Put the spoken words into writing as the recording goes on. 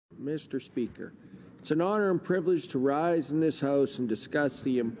Mr. Speaker, it's an honor and privilege to rise in this House and discuss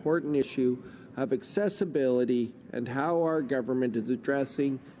the important issue of accessibility and how our government is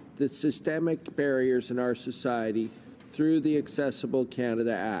addressing the systemic barriers in our society through the Accessible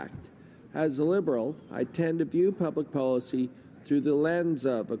Canada Act. As a Liberal, I tend to view public policy through the lens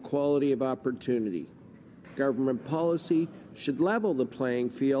of equality of opportunity. Government policy should level the playing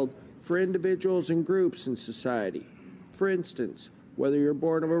field for individuals and groups in society. For instance, whether you're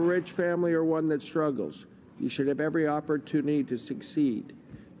born of a rich family or one that struggles, you should have every opportunity to succeed.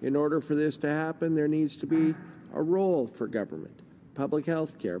 In order for this to happen, there needs to be a role for government. Public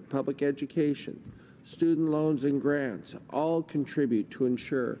health care, public education, student loans and grants all contribute to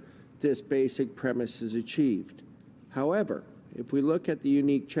ensure this basic premise is achieved. However, if we look at the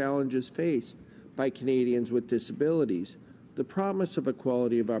unique challenges faced by Canadians with disabilities, the promise of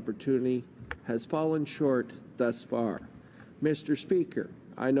equality of opportunity has fallen short thus far. Mr. Speaker,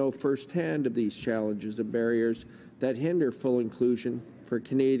 I know firsthand of these challenges and barriers that hinder full inclusion for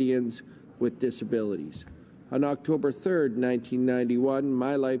Canadians with disabilities. On October 3, 1991,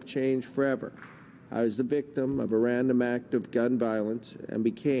 my life changed forever. I was the victim of a random act of gun violence and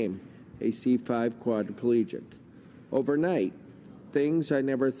became a C5 quadriplegic. Overnight, things I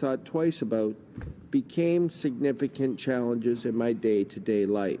never thought twice about became significant challenges in my day-to-day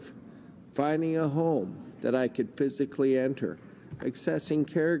life. Finding a home that I could physically enter, accessing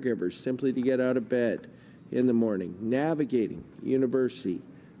caregivers simply to get out of bed in the morning, navigating university,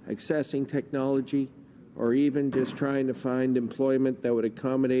 accessing technology, or even just trying to find employment that would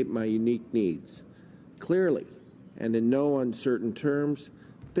accommodate my unique needs. Clearly, and in no uncertain terms,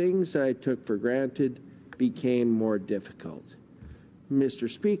 things that I took for granted became more difficult. Mr.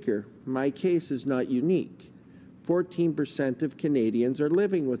 Speaker, my case is not unique. 14% of Canadians are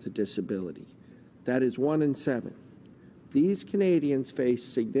living with a disability. That is 1 in 7. These Canadians face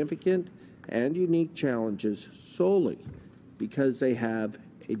significant and unique challenges solely because they have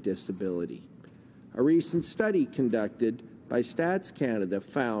a disability. A recent study conducted by Stats Canada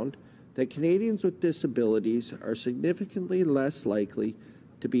found that Canadians with disabilities are significantly less likely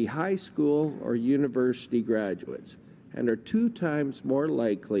to be high school or university graduates and are 2 times more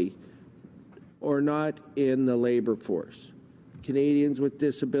likely or not in the labour force. Canadians with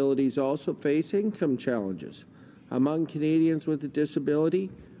disabilities also face income challenges. Among Canadians with a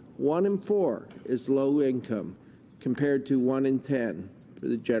disability, 1 in 4 is low income, compared to 1 in 10 for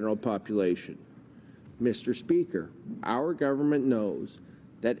the general population. Mr. Speaker, our government knows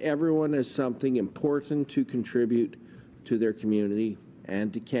that everyone has something important to contribute to their community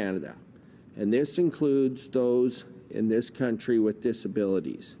and to Canada, and this includes those in this country with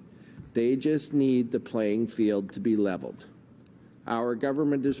disabilities. They just need the playing field to be leveled. Our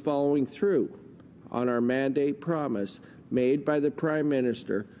government is following through on our mandate promise made by the Prime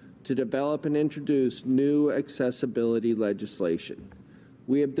Minister to develop and introduce new accessibility legislation.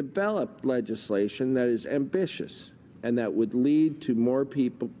 We have developed legislation that is ambitious and that would lead to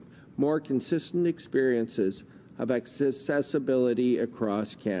more consistent experiences of accessibility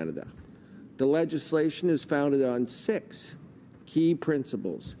across Canada. The legislation is founded on 6 key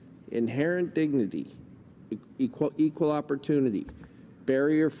principles: inherent dignity, equal opportunity,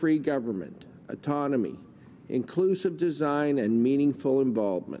 barrier-free government, autonomy, inclusive design, and meaningful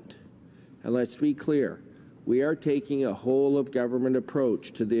involvement. And let's be clear, we are taking a whole-of-government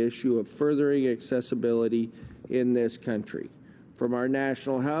approach to the issue of furthering accessibility in this country. From our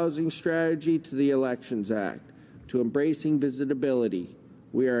National Housing Strategy to the Elections Act, to embracing visitability,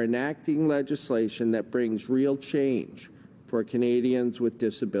 we are enacting legislation that brings real change for Canadians with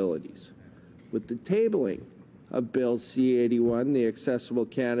disabilities. With the tabling of Bill C-81, the Accessible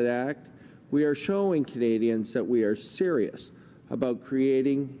Canada Act, we are showing Canadians that we are serious about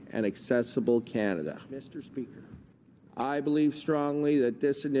creating an accessible Canada. Mr. Speaker, I believe strongly that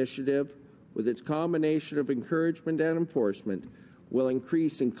this initiative, with its combination of encouragement and enforcement, will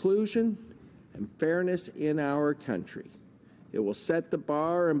increase inclusion and fairness in our country. It will set the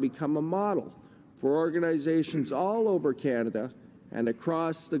bar and become a model for organizations all over Canada and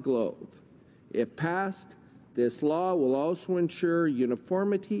across the globe. If passed, this law will also ensure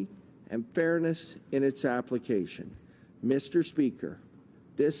uniformity and fairness in its application. Mr. Speaker,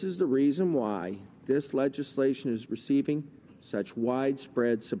 this is the reason why this legislation is receiving such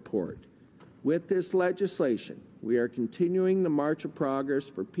widespread support. With this legislation, we are continuing the march of progress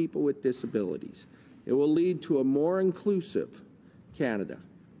for people with disabilities. It will lead to a more inclusive Canada,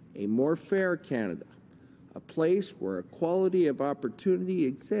 a more fair Canada, a place where equality of opportunity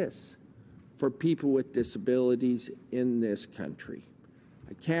exists for people with disabilities in this country.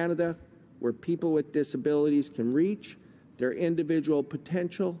 A Canada where people with disabilities can reach their individual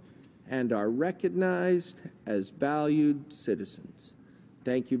potential and are recognized as valued citizens.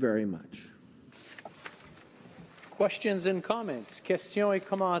 Thank you very much. Questions and comments? Questions et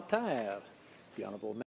commentaires? The Honourable